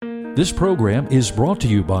This program is brought to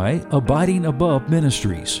you by Abiding Above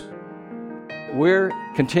Ministries. We're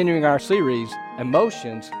continuing our series,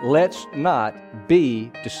 Emotions, Let's Not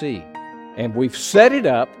Be Deceived. And we've set it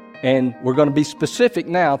up, and we're going to be specific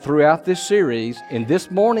now throughout this series. And this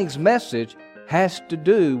morning's message has to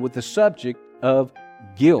do with the subject of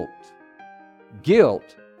guilt.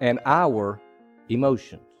 Guilt and our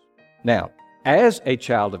emotions. Now, as a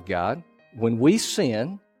child of God, when we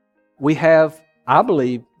sin, we have, I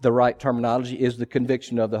believe the right terminology is the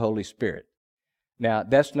conviction of the Holy Spirit. Now,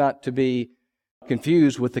 that's not to be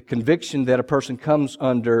confused with the conviction that a person comes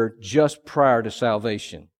under just prior to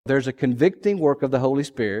salvation. There's a convicting work of the Holy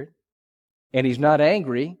Spirit, and He's not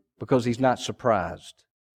angry because He's not surprised.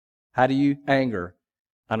 How do you anger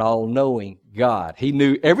an all-knowing God? He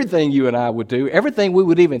knew everything you and I would do, everything we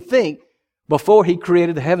would even think before He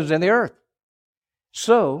created the heavens and the earth.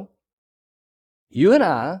 So, you and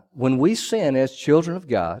I, when we sin as children of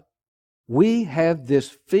God, we have this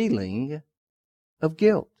feeling of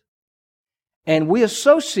guilt. And we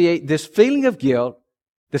associate this feeling of guilt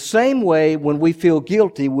the same way when we feel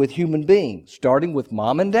guilty with human beings, starting with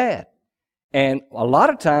mom and dad. And a lot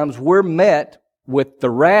of times we're met with the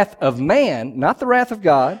wrath of man, not the wrath of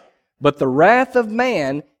God, but the wrath of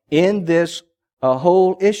man in this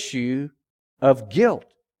whole issue of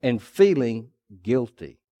guilt and feeling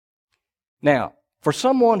guilty. Now, for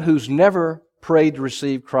someone who's never prayed to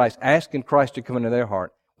receive Christ, asking Christ to come into their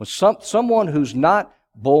heart, when someone who's not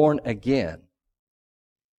born again,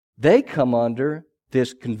 they come under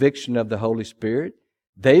this conviction of the Holy Spirit.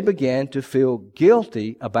 They begin to feel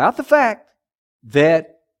guilty about the fact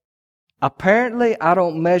that apparently I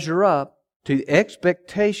don't measure up to the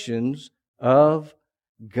expectations of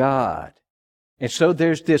God. And so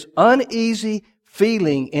there's this uneasy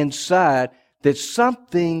feeling inside that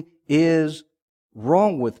something is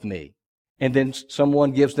wrong with me. And then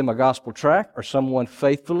someone gives them a gospel tract, or someone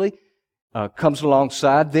faithfully comes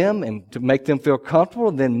alongside them and to make them feel comfortable,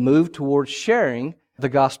 and then move towards sharing the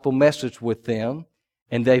gospel message with them.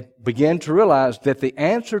 And they begin to realize that the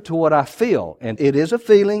answer to what I feel, and it is a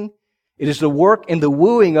feeling, it is the work and the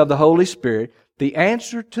wooing of the Holy Spirit, the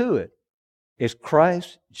answer to it is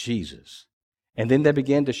Christ Jesus. And then they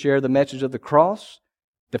begin to share the message of the cross,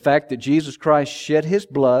 the fact that Jesus Christ shed His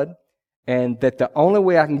blood, and that the only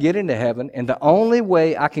way I can get into heaven and the only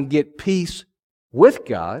way I can get peace with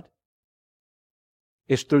God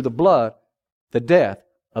is through the blood, the death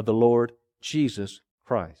of the Lord Jesus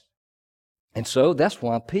Christ. And so that's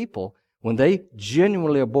why people, when they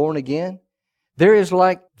genuinely are born again, there is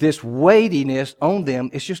like this weightiness on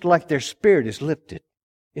them. It's just like their spirit is lifted.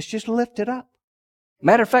 It's just lifted up.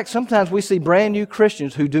 Matter of fact, sometimes we see brand new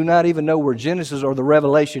Christians who do not even know where Genesis or the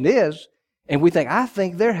Revelation is, and we think, I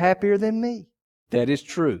think they're happier than me. That is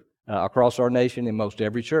true across our nation in most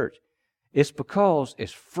every church. It's because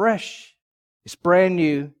it's fresh. It's brand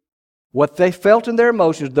new. What they felt in their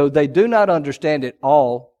emotions, though they do not understand it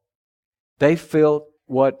all, they felt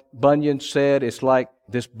what Bunyan said, it's like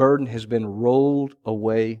this burden has been rolled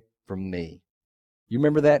away from me. You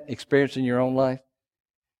remember that experience in your own life?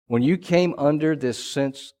 When you came under this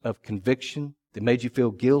sense of conviction that made you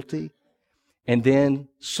feel guilty, and then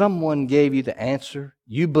someone gave you the answer.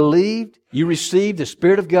 You believed, you received, the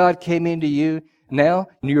Spirit of God came into you. Now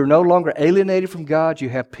you're no longer alienated from God, you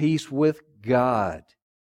have peace with God.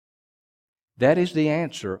 That is the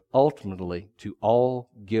answer, ultimately, to all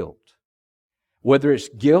guilt. Whether it's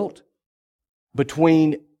guilt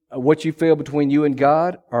between what you feel between you and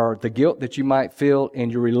God, or the guilt that you might feel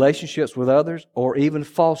in your relationships with others, or even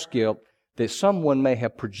false guilt that someone may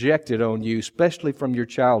have projected on you, especially from your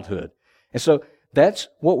childhood. And so that's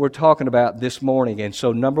what we're talking about this morning. And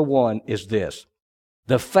so number one is this,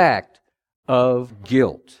 the fact of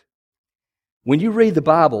guilt. When you read the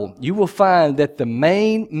Bible, you will find that the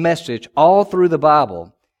main message all through the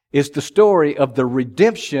Bible is the story of the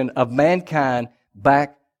redemption of mankind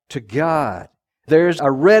back to God. There's a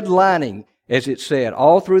red lining, as it said,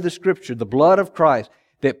 all through the Scripture, the blood of Christ,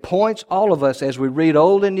 that points all of us as we read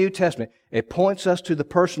Old and New Testament. It points us to the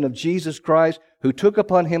person of Jesus Christ, who took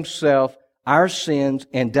upon Himself our sins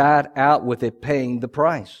and died out with it, paying the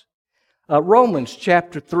price. Romans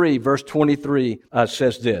chapter 3, verse 23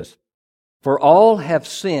 says this, "For all have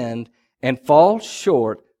sinned and fall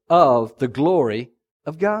short of the glory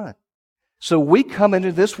of God." So we come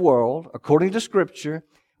into this world, according to Scripture,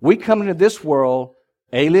 we come into this world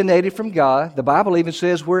alienated from God. The Bible even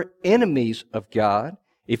says we're enemies of God.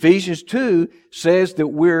 Ephesians 2 says that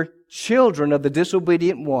we're children of the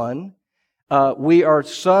disobedient one. We are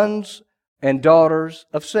sons and daughters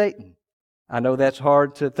of Satan. I know that's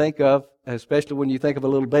hard to think of, especially when you think of a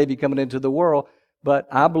little baby coming into the world, but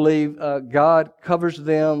I believe God covers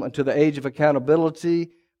them unto the age of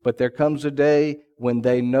accountability. But there comes a day when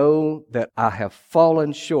they know that I have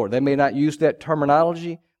fallen short. They may not use that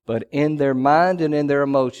terminology, but in their mind and in their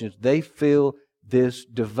emotions, they feel this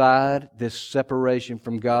divide, this separation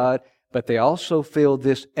from God, but they also feel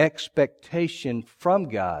this expectation from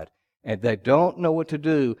God, and they don't know what to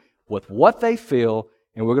do with what they feel,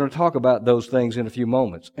 and we're going to talk about those things in a few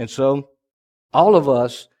moments. And so, all of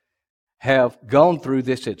us have gone through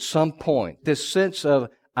this at some point, this sense of,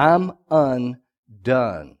 I'm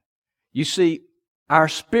undone. You see, our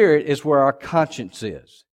spirit is where our conscience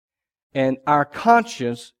is. And our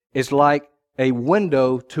conscience is like a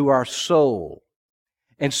window to our soul.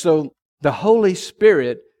 And so the Holy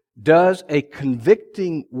Spirit does a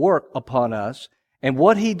convicting work upon us. And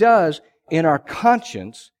what He does in our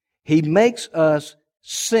conscience, He makes us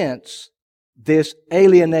sense this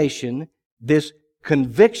alienation, this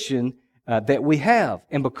conviction that we have.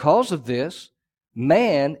 And because of this,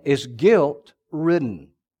 man is guilt-ridden.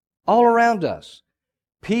 All around us,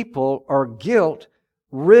 people are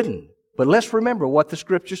guilt-ridden. But let's remember what the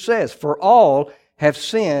Scripture says. For all have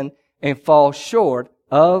sinned and fall short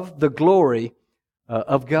of the glory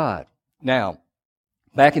of God. Now,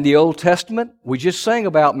 back in the Old Testament, we just sang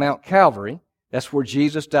about Mount Calvary. That's where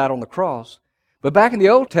Jesus died on the cross. But back in the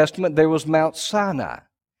Old Testament, there was Mount Sinai.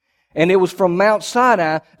 And it was from Mount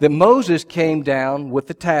Sinai that Moses came down with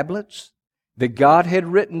the tablets, that God had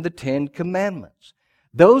written the 10 Commandments.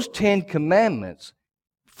 Those 10 Commandments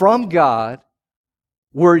from God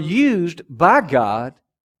were used by God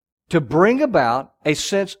to bring about a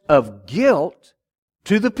sense of guilt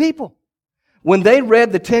to the people. When they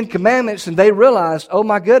read the 10 Commandments and they realized, oh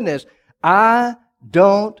my goodness, I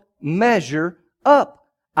don't measure up.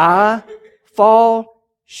 I fall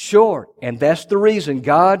short. And that's the reason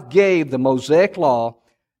God gave the Mosaic Law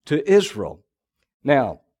to Israel.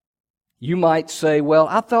 Now, you might say, well,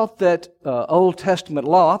 I thought that Old Testament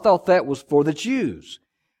law, I thought that was for the Jews.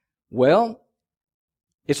 Well,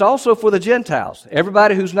 it's also for the Gentiles.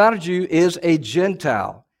 Everybody who's not a Jew is a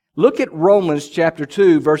Gentile. Look at Romans chapter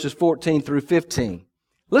 2, verses 14 through 15.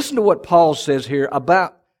 Listen to what Paul says here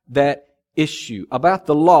about that issue, about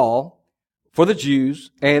the law for the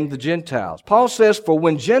Jews and the Gentiles. Paul says, for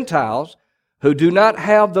when Gentiles who do not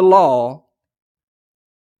have the law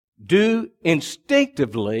do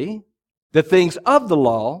instinctively the things of the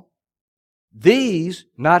law, these,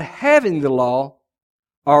 not having the law,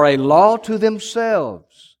 are a law to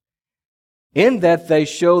themselves, in that they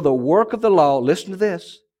show the work of the law, listen to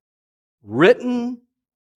this, written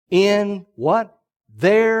in what?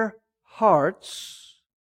 Their hearts.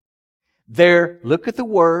 Their, look at the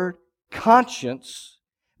word, conscience,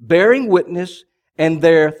 bearing witness, and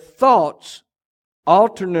their thoughts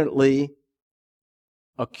alternately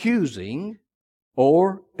accusing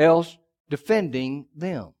or else defending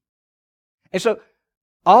them. And so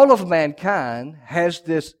all of mankind has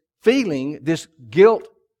this feeling, this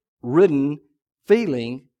guilt-ridden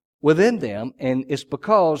feeling within them, and it's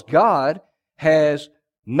because God has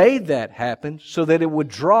made that happen so that it would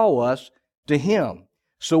draw us to Him.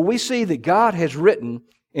 So we see that God has written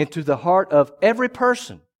into the heart of every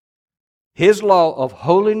person His law of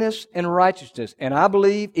holiness and righteousness. And I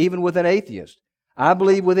believe even with an atheist, I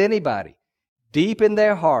believe with anybody, deep in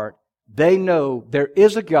their heart, they know there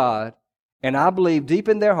is a God, and I believe deep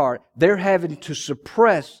in their heart, they're having to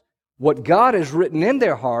suppress what God has written in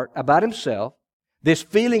their heart about Himself. This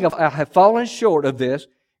feeling of, I have fallen short of this,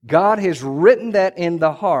 God has written that in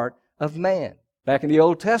the heart of man. Back in the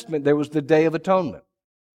Old Testament, there was the Day of Atonement.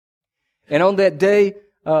 And on that Day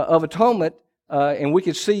of Atonement, and we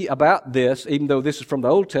can see about this, even though this is from the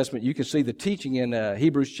Old Testament, you can see the teaching in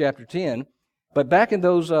Hebrews chapter 10. But back in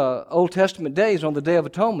those Old Testament days, on the Day of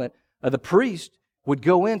Atonement, the priest would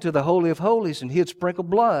go into the Holy of Holies and he'd sprinkle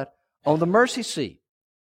blood on the mercy seat.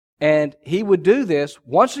 And he would do this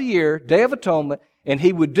once a year, Day of Atonement, and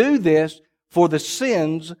he would do this for the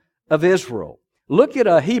sins of Israel. Look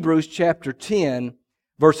at Hebrews chapter 10,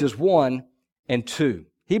 verses 1 and 2.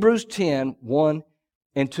 Hebrews 10, 1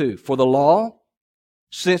 and 2. For the law,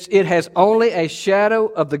 since it has only a shadow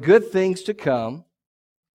of the good things to come,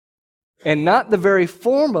 and not the very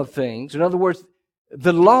form of things, in other words,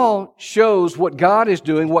 the law shows what God is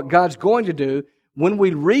doing, what God's going to do. When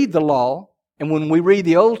we read the law, and when we read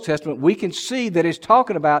the Old Testament, we can see that it's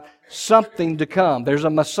talking about something to come. There's a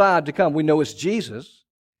Messiah to come. We know it's Jesus.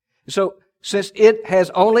 So, since it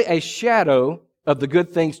has only a shadow of the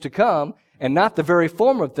good things to come, and not the very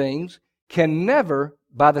form of things, can never,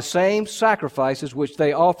 by the same sacrifices which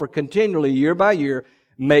they offer continually year by year,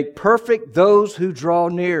 make perfect those who draw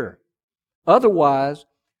near. Otherwise,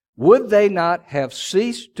 would they not have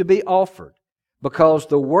ceased to be offered, because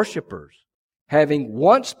the worshipers, having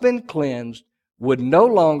once been cleansed, would no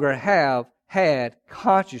longer have had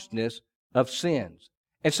consciousness of sins.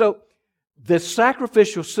 And so, the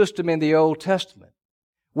sacrificial system in the Old Testament,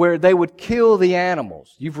 where they would kill the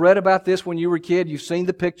animals. You've read about this when you were a kid. You've seen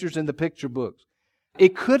the pictures in the picture books.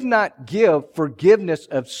 It could not give forgiveness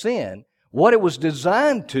of sin. What it was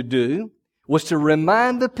designed to do was to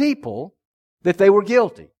remind the people that they were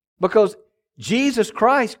guilty. Because Jesus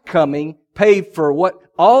Christ coming paid for what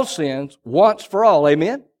all sins once for all.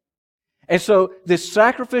 Amen? And so this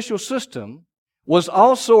sacrificial system was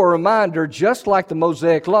also a reminder, just like the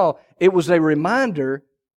Mosaic Law, it was a reminder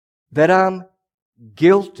that I'm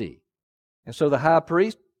guilty. And so the high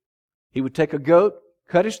priest, he would take a goat,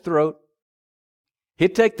 cut his throat,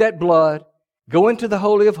 he'd take that blood, go into the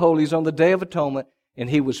Holy of Holies on the Day of Atonement, and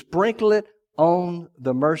he would sprinkle it on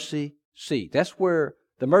the mercy seat. That's where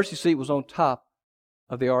the mercy seat was, on top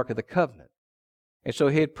of the Ark of the Covenant. And so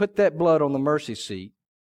he had put that blood on the mercy seat,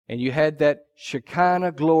 and you had that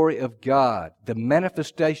Shekinah glory of God, the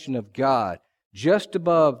manifestation of God, just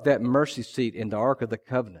above that mercy seat in the Ark of the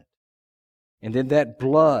Covenant. And then that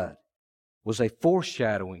blood was a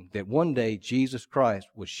foreshadowing that one day Jesus Christ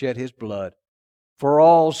would shed His blood for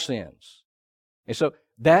all sins. And so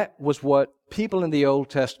that was what people in the Old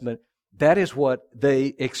Testament, that is what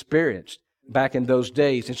they experienced back in those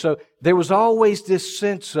days. And so there was always this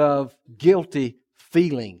sense of guilty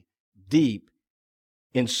feeling deep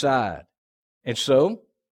inside. And so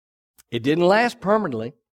it didn't last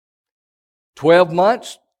permanently. 12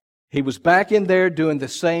 months, he was back in there doing the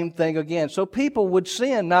same thing again. So people would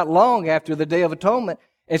sin not long after the Day of Atonement.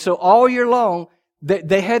 And so all year long,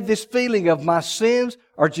 they had this feeling of my sins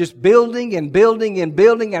are just building and building and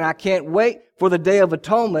building, and I can't wait for the Day of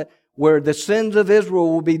Atonement where the sins of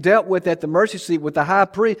Israel will be dealt with at the mercy seat with the high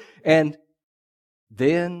priest. And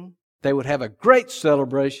then they would have a great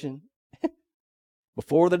celebration.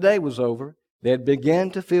 Before the day was over, they'd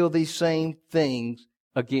begin to feel these same things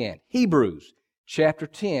again. Hebrews chapter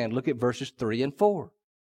 10, look at verses 3 and 4.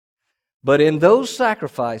 But in those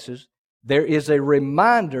sacrifices, there is a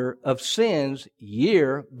reminder of sins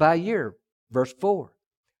year by year. Verse 4.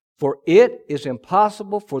 For it is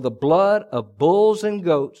impossible for the blood of bulls and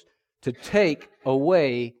goats to take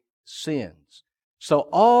away sins. So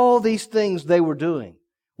all these things they were doing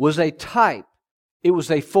was a type, it was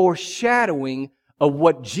a foreshadowing of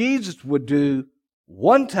what Jesus would do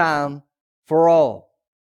one time for all.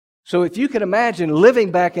 So if you can imagine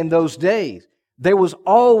living back in those days, there was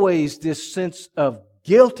always this sense of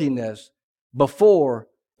guiltiness before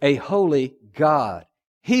a holy God.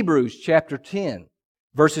 Hebrews chapter 10,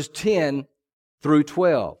 verses 10 through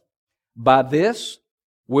 12. By this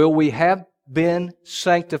will we have been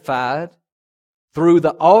sanctified through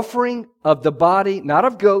the offering of the body, not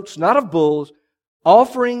of goats, not of bulls,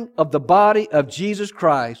 offering of the body of Jesus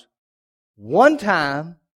Christ one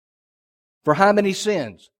time for how many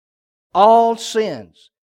sins? All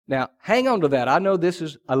sins. Now, hang on to that. I know this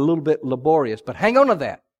is a little bit laborious, but hang on to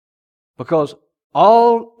that. Because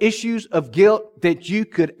all issues of guilt that you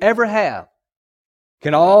could ever have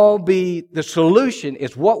can all be, the solution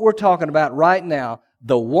is what we're talking about right now,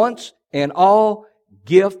 the once and all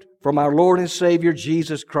gift from our Lord and Savior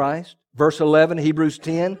Jesus Christ. Verse 11, Hebrews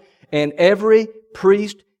 10, and every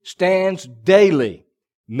priest stands daily,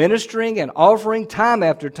 ministering and offering time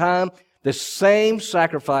after time the same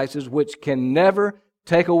sacrifices which can never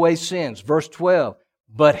take away sins. Verse 12,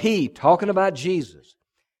 but He, talking about Jesus,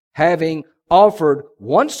 having offered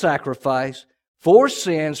one sacrifice for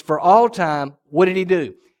sins for all time, what did He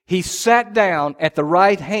do? He sat down at the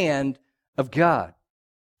right hand of God.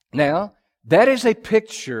 Now, that is a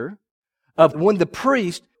picture of when the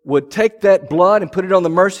priest would take that blood and put it on the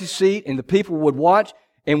mercy seat, and the people would watch,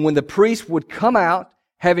 and when the priest would come out,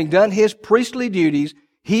 having done his priestly duties,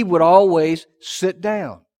 he would always sit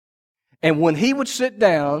down. And when he would sit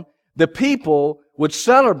down, the people would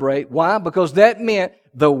celebrate. Why? Because that meant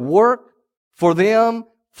the work for them,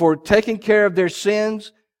 for taking care of their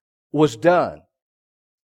sins, was done.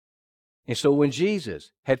 And so when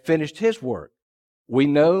Jesus had finished His work, we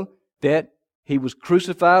know that He was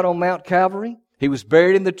crucified on Mount Calvary. He was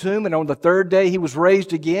buried in the tomb, and on the third day He was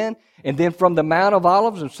raised again. And then from the Mount of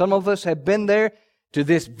Olives, and some of us have been there, to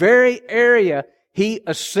this very area, He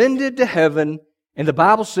ascended to heaven, and the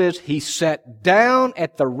Bible says He sat down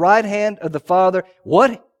at the right hand of the Father.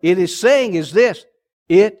 What it is saying is this: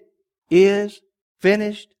 it is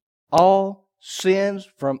finished. All sins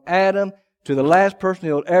from Adam to the last person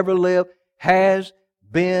who will ever live has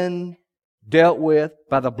been dealt with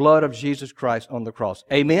by the blood of Jesus Christ on the cross.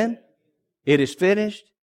 Amen? It is finished.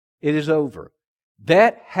 it is over.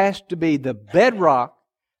 That has to be the bedrock.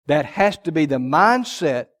 That has to be the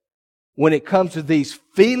mindset when it comes to these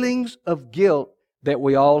feelings of guilt that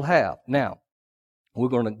we all have. Now, we're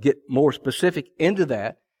going to get more specific into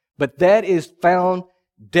that, but that is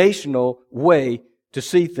foundational way to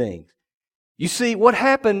see things. You see, what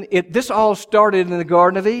happened, this all started in the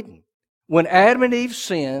Garden of Eden. When Adam and Eve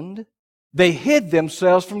sinned, they hid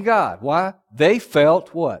themselves from God. Why? They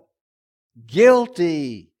felt what?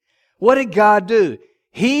 Guilty. What did God do?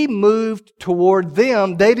 He moved toward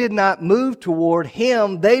them. They did not move toward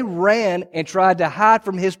Him. They ran and tried to hide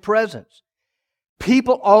from His presence.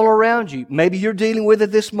 People all around you, maybe you're dealing with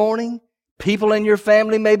it this morning. People in your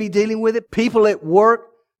family may be dealing with it. People at work.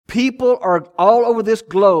 People are all over this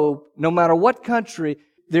globe, no matter what country,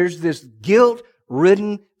 there's this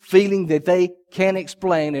guilt-ridden feeling that they can't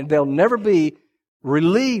explain, and they'll never be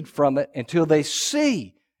relieved from it until they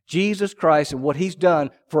see Jesus Christ and what He's done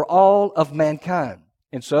for all of mankind.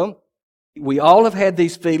 And so, we all have had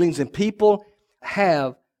these feelings, and people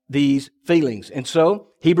have these feelings. And so,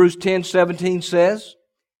 Hebrews 10:17 says,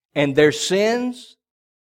 "And their sins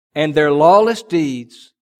and their lawless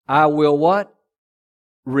deeds I will" what?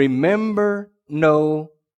 "Remember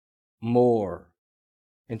no more."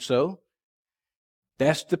 And so,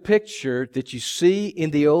 that's the picture that you see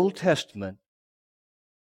in the Old Testament.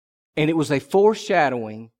 And it was a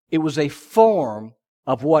foreshadowing, it was a form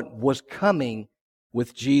of what was coming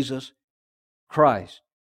with Jesus Christ.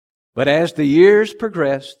 But as the years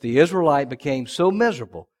progressed, the Israelite became so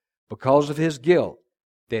miserable because of his guilt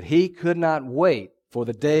that he could not wait for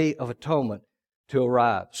the Day of Atonement to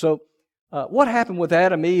arrive. So, what happened with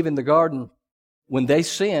Adam and Eve in the garden when they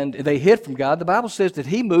sinned, they hid from God? The Bible says that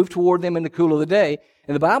He moved toward them in the cool of the day.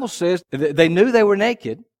 And the Bible says that they knew they were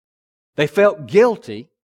naked. They felt guilty.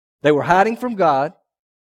 They were hiding from God.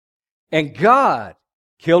 And God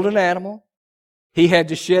killed an animal. He had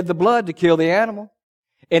to shed the blood to kill the animal.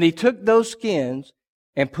 And He took those skins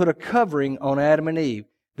and put a covering on Adam and Eve.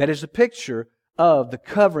 That is a picture of the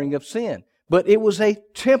covering of sin. But it was a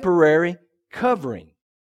temporary covering.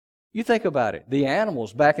 You think about it. The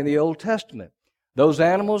animals back in the Old Testament, those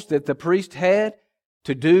animals that the priest had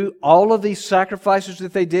to do all of these sacrifices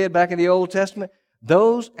that they did back in the Old Testament,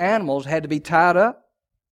 those animals had to be tied up.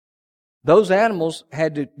 Those animals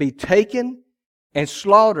had to be taken and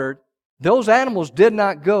slaughtered. Those animals did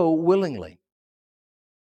not go willingly.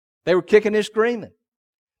 They were kicking and screaming.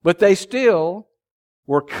 But they still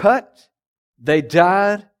were cut, they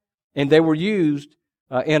died, and they were used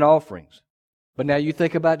in offerings. But now you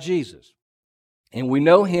think about Jesus. And we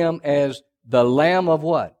know Him as the Lamb of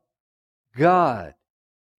what? God.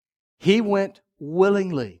 He went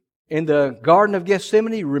willingly. In the Garden of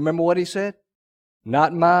Gethsemane, remember what He said?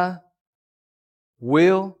 "Not my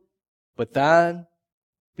will, but thine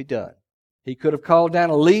be done." He could have called down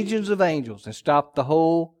legions of angels and stopped the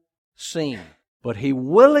whole scene. But He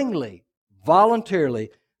willingly, voluntarily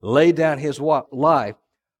laid down His life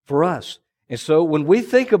for us. And so when we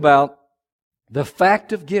think about the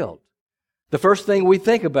fact of guilt, the first thing we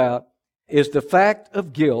think about is the fact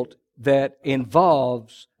of guilt that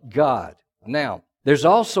involves God. Now, there's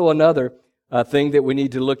also another thing that we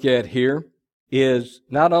need to look at here, is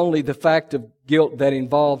not only the fact of guilt that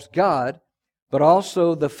involves God, but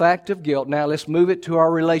also the fact of guilt. Now, let's move it to our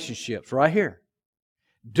relationships right here.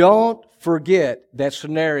 Don't forget that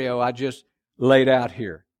scenario I just laid out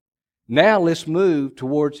here. Now, let's move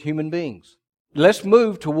towards human beings. Let's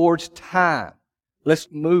move towards time. Let's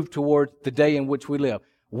move towards the day in which we live.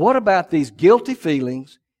 What about these guilty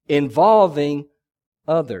feelings involving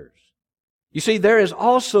others? You see, there is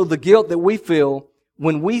also the guilt that we feel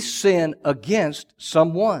when we sin against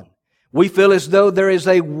someone. We feel as though there is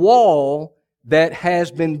a wall that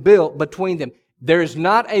has been built between them. There is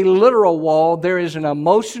not a literal wall. There is an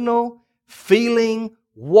emotional, feeling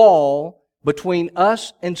wall between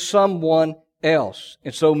us and someone else.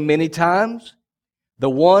 And so many times, the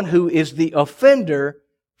one who is the offender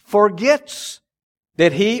forgets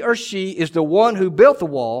that he or she is the one who built the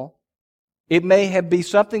wall. It may have been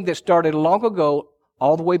something that started long ago,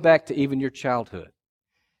 all the way back to even your childhood.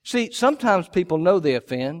 See, sometimes people know they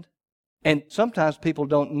offend, and sometimes people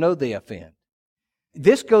don't know they offend.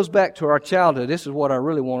 This goes back to our childhood. This is what I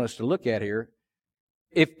really want us to look at here.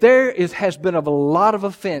 If there has been a lot of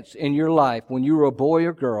offense in your life when you were a boy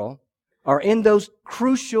or girl, or in those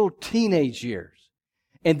crucial teenage years,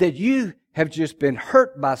 and that you have just been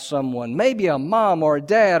hurt by someone, maybe a mom or a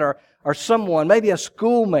dad or someone, maybe a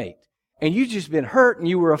schoolmate, and you just been hurt and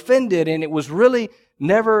you were offended and it was really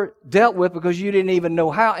never dealt with because you didn't even know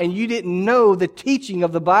how, and you didn't know the teaching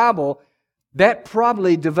of the Bible, that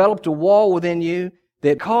probably developed a wall within you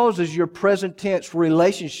that causes your present tense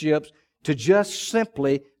relationships to just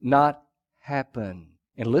simply not happen.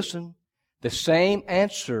 And listen, the same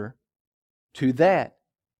answer to that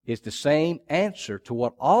is the same answer to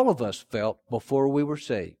what all of us felt before we were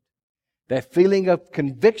saved. That feeling of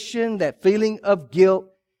conviction, that feeling of guilt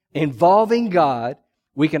involving God,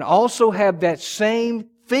 we can also have that same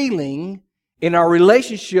feeling in our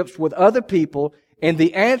relationships with other people, and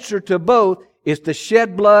the answer to both is the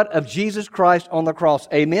shed blood of Jesus Christ on the cross.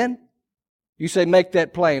 Amen? You say, make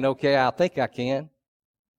that plain. Okay, I think I can.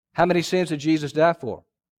 How many sins did Jesus die for?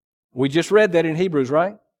 We just read that in Hebrews,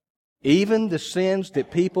 right? Even the sins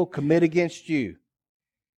that people commit against you,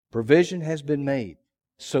 provision has been made.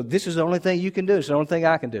 So this is the only thing you can do. It's the only thing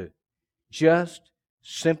I can do. Just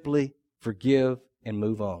simply forgive and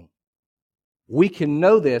move on. We can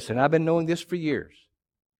know this, and I've been knowing this for years.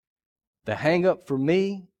 The hang-up for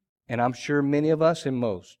me, and I'm sure many of us and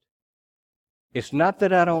most, it's not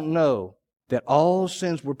that I don't know that all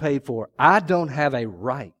sins were paid for. I don't have a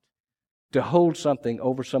right to hold something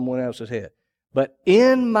over someone else's head. But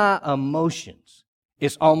in my emotions,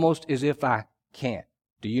 it's almost as if I can't.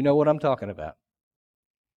 Do you know what I'm talking about?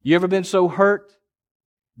 You ever been so hurt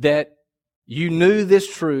that you knew this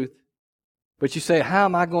truth, but you say, how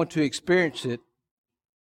am I going to experience it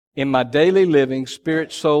in my daily living,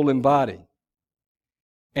 spirit, soul, and body?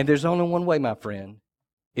 And there's only one way, my friend.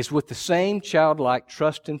 It's with the same childlike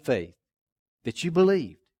trust and faith that you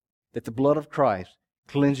believe that the blood of Christ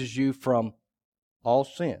cleanses you from all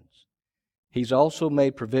sins. He's also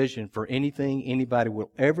made provision for anything anybody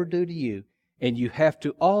will ever do to you, and you have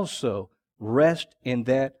to also rest in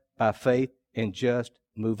that by faith and just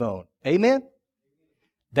move on. Amen?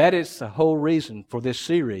 That is the whole reason for this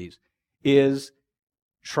series, is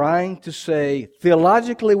trying to say,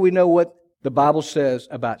 theologically we know what the Bible says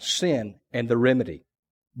about sin and the remedy.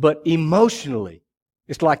 But emotionally,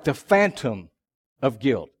 it's like the phantom of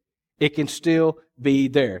guilt. It can still be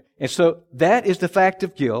there. And so that is the fact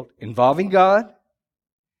of guilt involving God,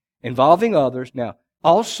 involving others. Now,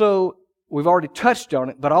 also, we've already touched on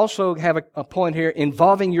it, but also have a point here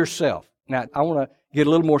involving yourself. Now, I want to get a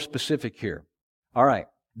little more specific here. All right.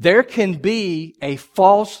 There can be a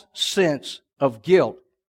false sense of guilt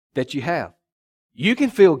that you have. You can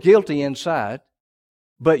feel guilty inside,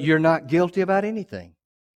 but you're not guilty about anything.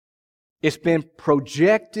 It's been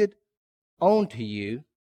projected onto you.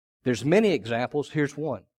 There's many examples. Here's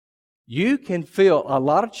one. You can feel, a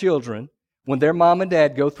lot of children, when their mom and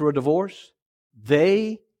dad go through a divorce,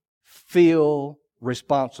 they feel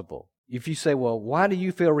responsible. If you say, well, why do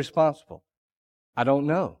you feel responsible? I don't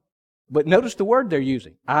know. But notice the word they're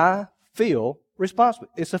using. I feel responsible.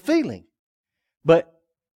 It's a feeling. But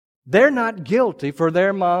they're not guilty for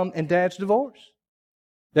their mom and dad's divorce.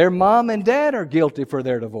 Their mom and dad are guilty for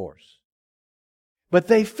their divorce. But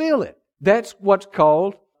they feel it. That's what's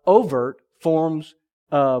called overt forms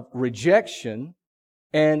of rejection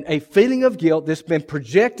and a feeling of guilt that's been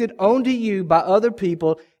projected onto you by other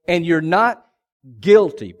people, and you're not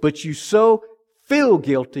guilty, but you so feel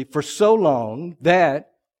guilty for so long that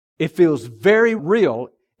it feels very real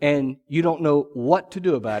and you don't know what to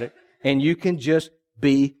do about it, and you can just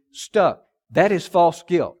be stuck. That is false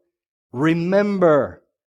guilt. Remember,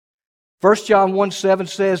 1 John 1:7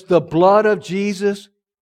 says, the blood of Jesus,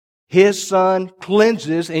 His Son,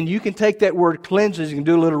 cleanses, and you can take that word cleanses, you can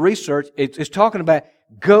do a little research. It's talking about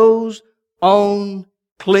goes on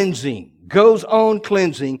cleansing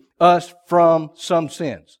us from some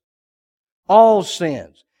sins. All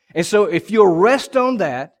sins. And so if you'll rest on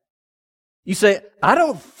that, you say, I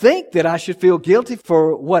don't think that I should feel guilty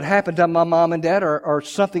for what happened to my mom and dad or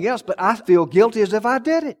something else, but I feel guilty as if I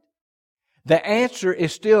did it. The answer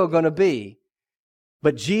is still going to be,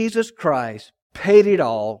 but Jesus Christ paid it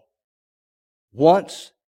all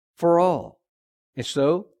once for all. And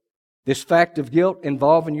so, this fact of guilt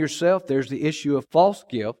involving yourself, there's the issue of false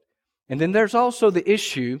guilt. And then there's also the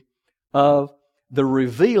issue of the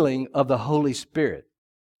revealing of the Holy Spirit.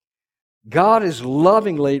 God is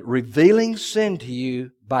lovingly revealing sin to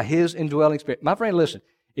you by His indwelling Spirit. My friend, listen,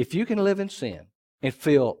 if you can live in sin and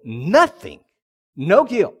feel nothing, no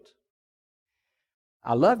guilt,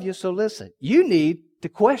 I love you, so listen, you need to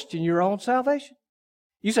question your own salvation.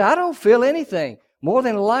 You say, I don't feel anything. More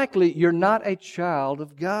than likely, you're not a child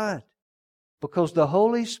of God, because the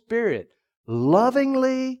Holy Spirit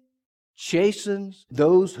lovingly chastens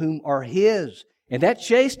those whom are His. And that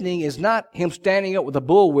chastening is not Him standing up with a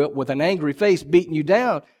bullwhip with an angry face beating you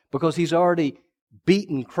down, because He's already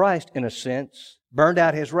beaten Christ in a sense, burned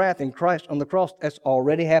out His wrath in Christ on the cross. That's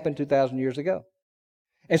already happened 2,000 years ago.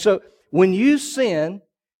 And so when you sin,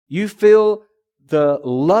 you feel the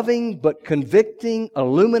loving but convicting,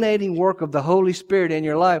 illuminating work of the Holy Spirit in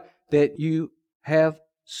your life that you have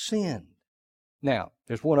sinned. Now,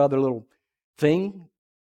 there's one other little thing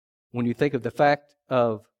when you think of the fact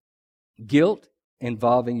of guilt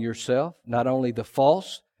involving yourself, not only the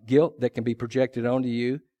false guilt that can be projected onto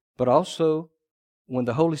you, but also when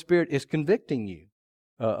the Holy Spirit is convicting you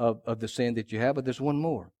of the sin that you have. But there's one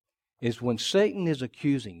more, is when Satan is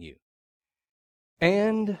accusing you.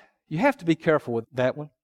 And you have to be careful with that one,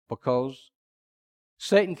 because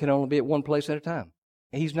Satan can only be at one place at a time.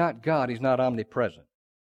 He's not God. He's not omnipresent.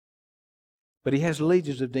 But he has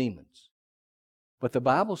legions of demons. But the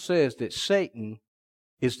Bible says that Satan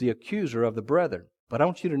is the accuser of the brethren. But I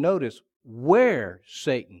want you to notice where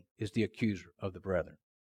Satan is the accuser of the brethren.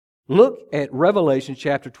 Look at Revelation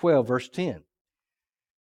chapter 12, verse 10.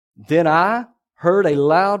 Then I heard a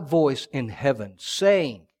loud voice in heaven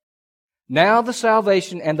saying, now the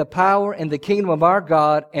salvation and the power and the kingdom of our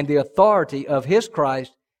God and the authority of His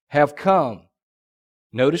Christ have come.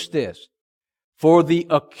 Notice this. For the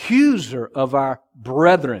accuser of our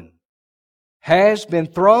brethren has been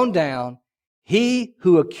thrown down, he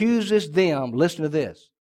who accuses them, listen to this,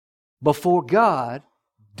 before God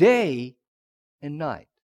day and night.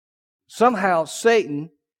 Somehow Satan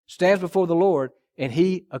stands before the Lord and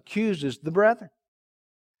he accuses the brethren.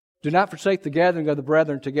 Do not forsake the gathering of the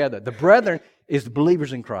brethren together. The brethren is the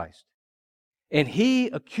believers in Christ. And he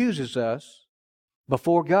accuses us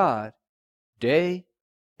before God day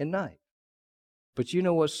and night. But you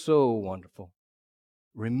know what's so wonderful?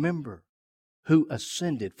 Remember who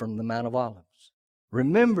ascended from the Mount of Olives.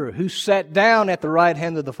 Remember who sat down at the right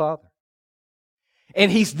hand of the Father.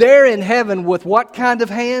 And He's there in heaven with what kind of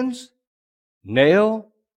hands?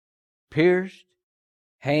 Nail-pierced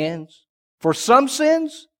hands. For some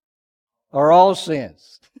sins or all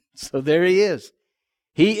sins. So there He is.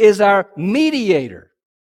 He is our mediator.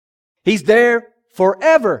 He's there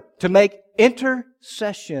forever to make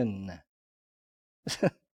intercession.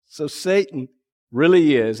 So Satan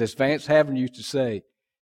really is, as Vance Havner used to say,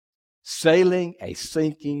 sailing a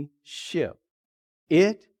sinking ship.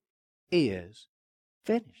 It is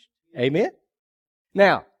finished. Amen?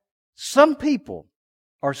 Now, some people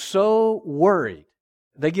are so worried.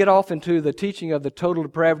 They get off into the teaching of the total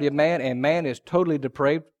depravity of man, and man is totally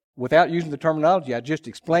depraved without using the terminology. I just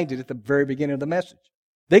explained it at the very beginning of the message.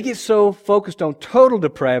 They get so focused on total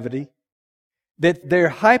depravity that they're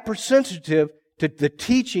hypersensitive to the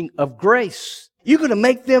teaching of grace. You're going to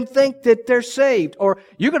make them think that they're saved, or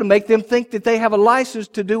you're going to make them think that they have a license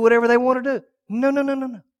to do whatever they want to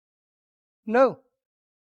do. No.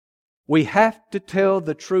 We have to tell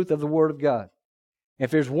the truth of the Word of God. If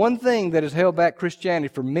there's one thing that has held back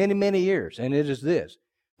Christianity for many, many years, and it is this,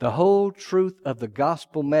 the whole truth of the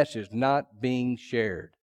gospel message not being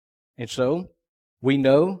shared. And so, we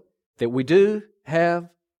know that we do have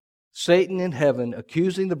Satan in heaven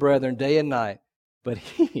accusing the brethren day and night, but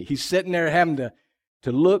he's sitting there having to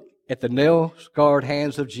look at the nail-scarred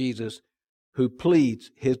hands of Jesus who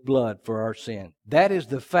pleads His blood for our sin. That is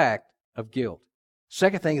the fact of guilt.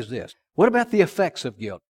 Second thing is this. What about the effects of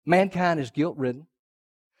guilt? Mankind is guilt-ridden.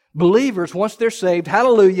 Believers, once they're saved,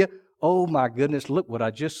 hallelujah, oh my goodness, look what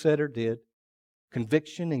I just said or did.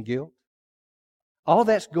 Conviction and guilt. All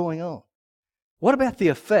that's going on. What about the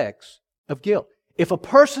effects of guilt? If a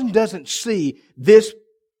person doesn't see this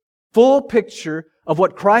full picture of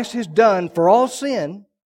what Christ has done for all sin,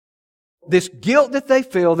 this guilt that they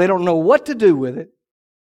feel, they don't know what to do with it,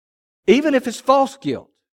 even if it's false guilt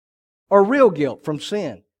or real guilt from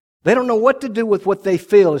sin. They don't know what to do with what they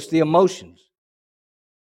feel. It's the emotions.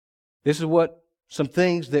 This is what some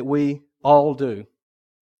things that we all do.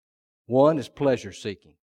 One is pleasure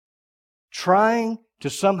seeking. Trying to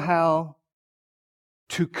somehow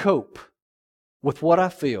to cope with what I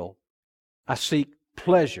feel, I seek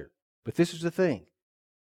pleasure. But this is the thing.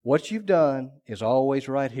 What you've done is always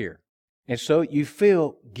right here. And so you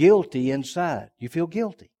feel guilty inside. You feel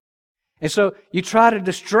guilty. And so you try to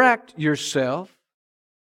distract yourself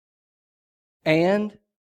and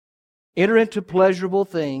enter into pleasurable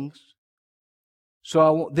things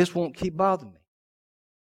so this won't keep bothering me.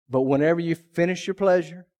 But whenever you finish your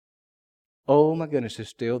pleasure, oh my goodness, it's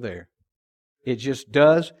still there. It just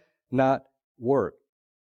does not work.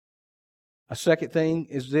 A second thing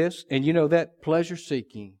is this, and you know that pleasure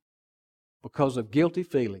seeking because of guilty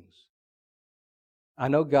feelings. I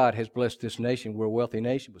know God has blessed this nation. We're a wealthy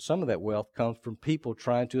nation, but some of that wealth comes from people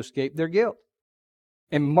trying to escape their guilt.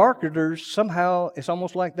 And marketers, somehow, it's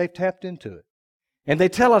almost like they've tapped into it. And they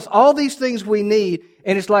tell us all these things we need,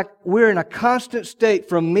 and it's like we're in a constant state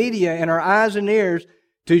from media and our eyes and ears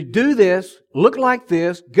to do this, look like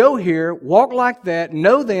this, go here, walk like that,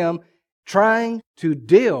 know them, trying to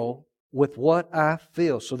deal with what I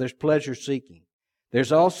feel. So there's pleasure seeking.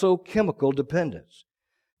 There's also chemical dependence.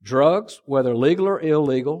 Drugs, whether legal or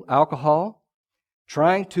illegal, alcohol,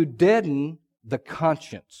 trying to deaden the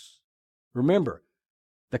conscience. Remember,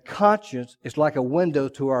 the conscience is like a window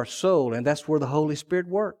to our soul, and that's where the Holy Spirit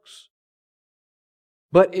works.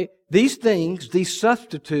 But these things, these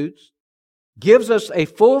substitutes, gives us a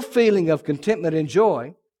full feeling of contentment and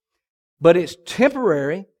joy, but it's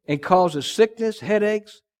temporary and causes sickness,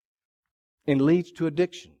 headaches, and leads to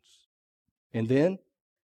addictions. And then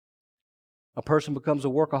a person becomes a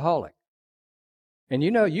workaholic. And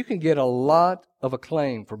you can get a lot of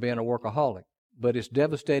acclaim for being a workaholic, but it's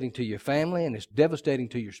devastating to your family and it's devastating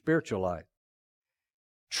to your spiritual life.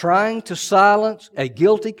 Trying to silence a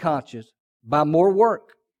guilty conscience by more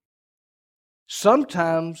work.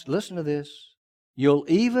 Sometimes, listen to this, you'll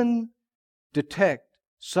even detect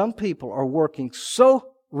some people are working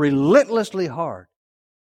so relentlessly hard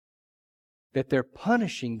that they're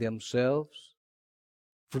punishing themselves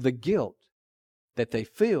for the guilt that they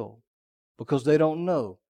feel because they don't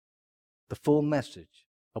know the full message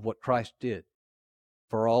of what Christ did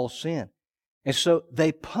for all sin. And so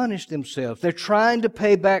they punish themselves. They're trying to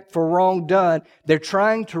pay back for wrong done. They're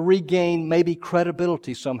trying to regain maybe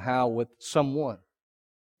credibility somehow with someone.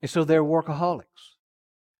 And so they're workaholics.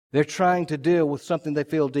 They're trying to deal with something they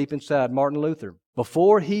feel deep inside. Martin Luther,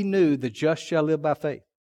 before he knew the just shall live by faith,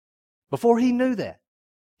 before he knew that,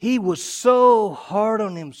 he was so hard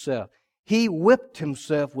on himself. He whipped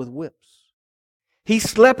himself with whips. He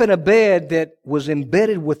slept in a bed that was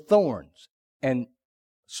embedded with thorns and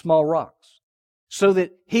small rocks, so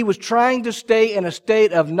that he was trying to stay in a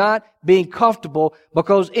state of not being comfortable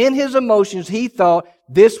because in his emotions he thought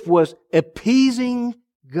this was appeasing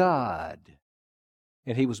God.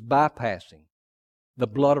 And he was bypassing the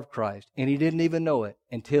blood of Christ. And he didn't even know it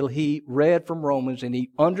until he read from Romans and he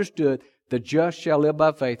understood the just shall live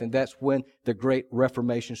by faith. And that's when the great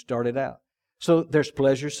Reformation started out. So there's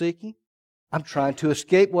pleasure seeking. I'm trying to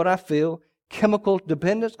escape what I feel. Chemical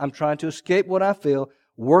dependence. I'm trying to escape what I feel.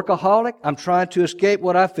 Workaholic. I'm trying to escape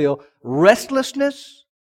what I feel. Restlessness.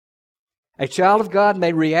 A child of God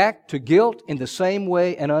may react to guilt in the same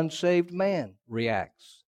way an unsaved man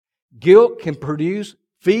reacts. Guilt can produce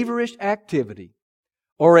feverish activity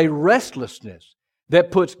or a restlessness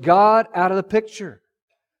that puts God out of the picture.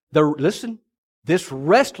 Listen, this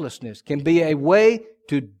restlessness can be a way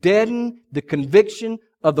to deaden the conviction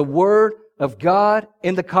of the Word of God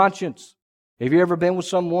in the conscience. Have you ever been with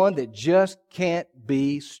someone that just can't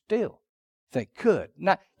be still?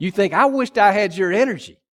 You think, I wished I had your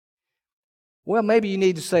energy. Well, maybe you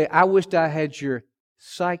need to say, I wished I had your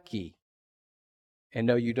psyche. And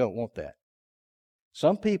no, you don't want that.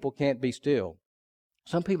 Some people can't be still.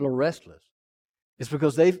 Some people are restless. It's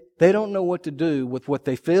because they don't know what to do with what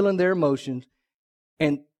they feel in their emotions.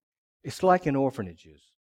 And it's like in orphanages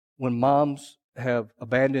when moms have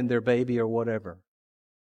abandoned their baby or whatever.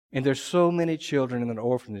 And there's so many children in the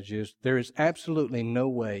orphanages, there is absolutely no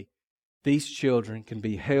way these children can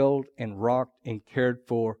be held and rocked and cared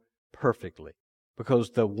for perfectly.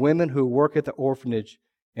 Because the women who work at the orphanage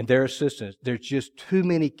and their assistants, there's just too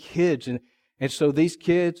many kids. And so these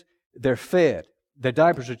kids, they're fed. Their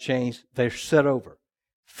diapers are changed, they're set over.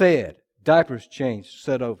 Fed, diapers changed,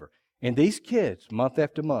 set over. And these kids, month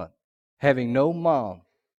after month, having no mom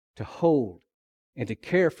to hold and to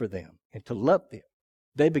care for them and to love them,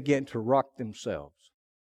 they began to rock themselves.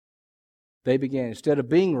 They began, instead of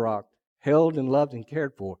being rocked, held and loved and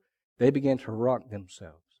cared for, they began to rock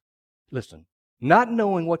themselves. Listen, not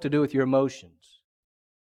knowing what to do with your emotions.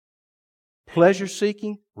 Pleasure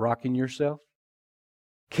seeking, rocking yourself.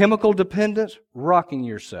 Chemical dependence, rocking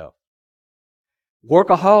yourself.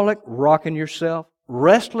 Workaholic, rocking yourself.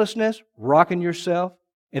 Restlessness, rocking yourself.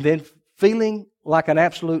 And then feeling like an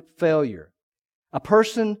absolute failure. A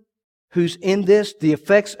person who's in this, the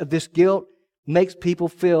effects of this guilt, makes people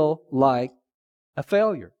feel like a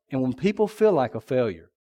failure. And when people feel like a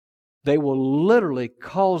failure, they will literally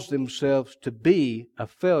cause themselves to be a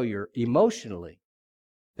failure emotionally.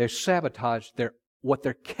 They're sabotaged. What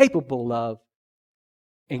they're capable of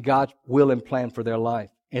in God's will and plan for their life.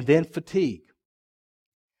 And then fatigue.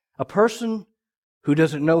 A person who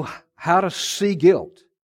doesn't know how to see guilt,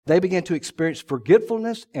 they begin to experience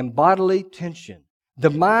forgetfulness and bodily tension. The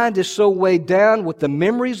mind is so weighed down with the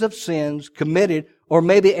memories of sins committed or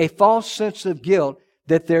maybe a false sense of guilt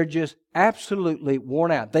that they're just absolutely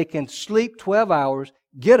worn out. They can sleep 12 hours,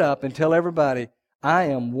 get up and tell everybody, I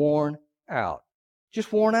am worn out.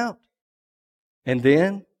 Just worn out. And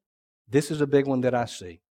then This is a big one that I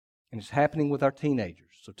see, and it's happening with our teenagers.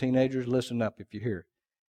 So teenagers, listen up if you hear it.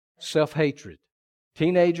 Self-hatred.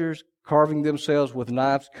 Teenagers carving themselves with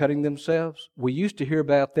knives, cutting themselves. We used to hear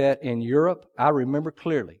about that in Europe. I remember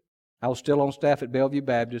clearly. I was still on staff at Bellevue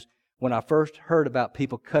Baptist when I first heard about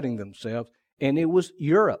people cutting themselves, and it was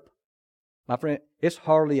Europe. My friend, it's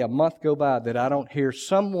hardly a month go by that I don't hear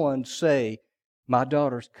someone say, my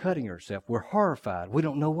daughter's cutting herself. We're horrified. We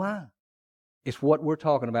don't know why. It's what we're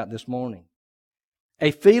talking about this morning.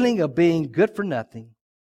 A feeling of being good for nothing,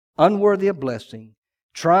 unworthy of blessing,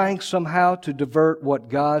 trying somehow to divert what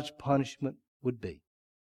God's punishment would be.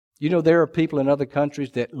 You know, there are people in other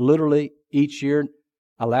countries that literally each year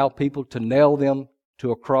allow people to nail them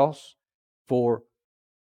to a cross for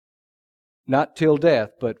not till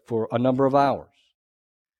death, but for a number of hours.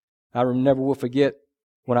 I never will forget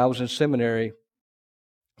when I was in seminary,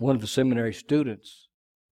 one of the seminary students,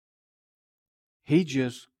 he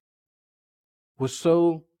just was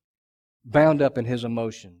so bound up in his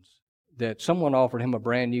emotions that someone offered him a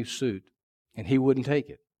brand new suit and he wouldn't take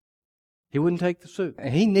it. He wouldn't take the suit.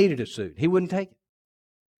 And he needed a suit. He wouldn't take it.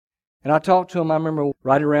 And I talked to him, I remember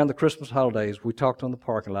right around the Christmas holidays, we talked on the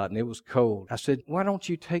parking lot and it was cold. I said, why don't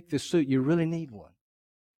you take this suit? You really need one.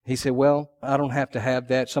 He said, well, I don't have to have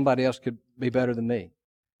that. Somebody else could be better than me.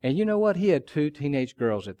 And you know what? He had 2 teenage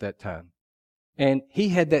girls at that time. And he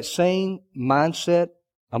had that same mindset,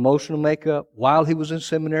 emotional makeup, while he was in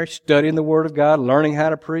seminary, studying the Word of God, learning how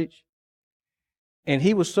to preach. And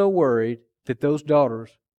he was so worried that those daughters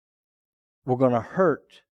were going to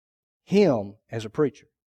hurt him as a preacher.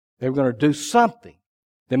 They were going to do something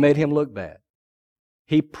that made him look bad.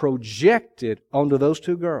 He projected onto those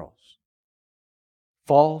 2 girls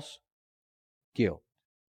false guilt.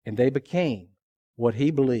 And they became what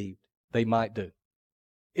he believed they might do.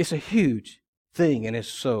 It's a huge thing, and it's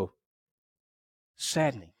so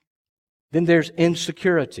saddening. Then there's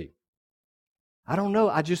insecurity. I don't know.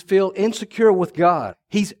 I just feel insecure with God.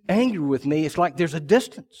 He's angry with me. It's like there's a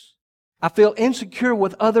distance. I feel insecure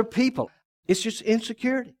with other people. It's just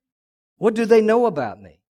insecurity. What do they know about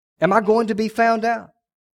me? Am I going to be found out?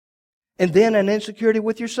 And then an insecurity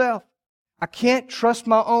with yourself. I can't trust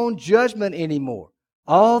my own judgment anymore.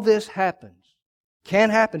 All this can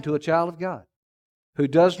happen to a child of God who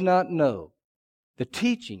does not know the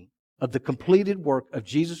teaching of the completed work of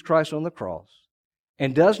Jesus Christ on the cross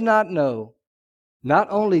and does not know not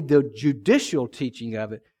only the judicial teaching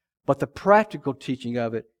of it, but the practical teaching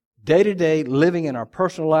of it, day-to-day living in our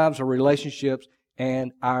personal lives, our relationships,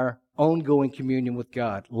 and our ongoing communion with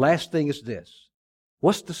God. Last thing is this.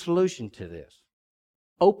 What's the solution to this?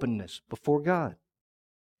 Openness before God.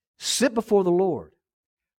 Sit before the Lord,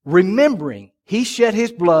 remembering He shed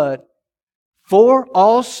His blood for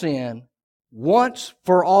all sin once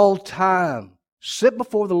for all time. Sit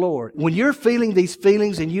before the Lord. When you're feeling these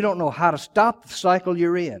feelings and you don't know how to stop the cycle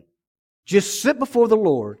you're in, just sit before the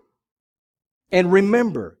Lord and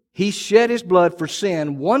remember He shed His blood for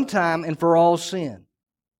sin one time and for all sin.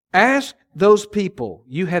 Ask those people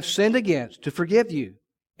you have sinned against to forgive you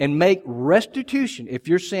and make restitution if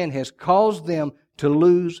your sin has caused them to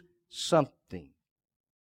lose something.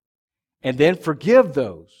 And then forgive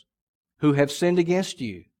those who have sinned against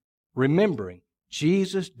you, remembering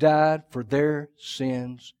Jesus died for their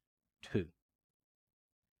sins too.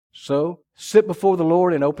 So, sit before the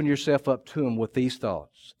Lord and open yourself up to Him with these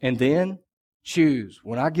thoughts. And then choose.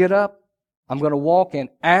 When I get up, I'm going to walk in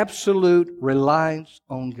absolute reliance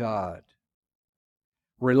on God.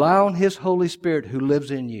 Rely on His Holy Spirit who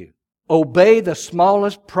lives in you. Obey the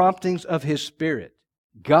smallest promptings of His Spirit.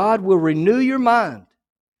 God will renew your mind.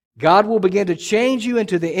 God will begin to change you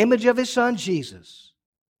into the image of His Son, Jesus.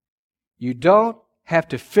 You don't have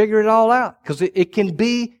to figure it all out because it can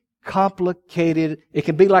be complicated. It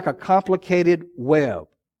can be like a complicated web.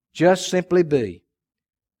 Just simply be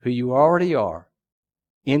who you already are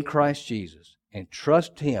in Christ Jesus and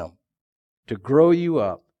trust Him to grow you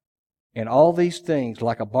up, and all these things,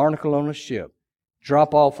 like a barnacle on a ship,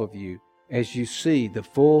 drop off of you as you see the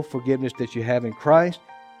full forgiveness that you have in Christ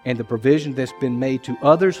and the provision that's been made to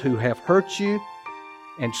others who have hurt you.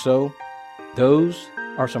 And so, those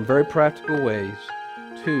are some very practical ways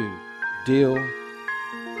to deal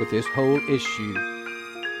with this whole issue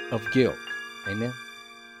of guilt. Amen.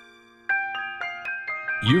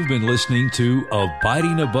 You've been listening to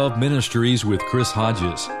Abiding Above Ministries with Chris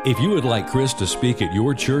Hodges. If you would like Chris to speak at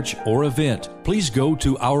your church or event, please go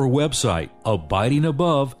to our website,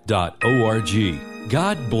 abidingabove.org.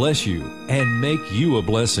 God bless you and make you a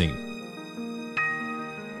blessing.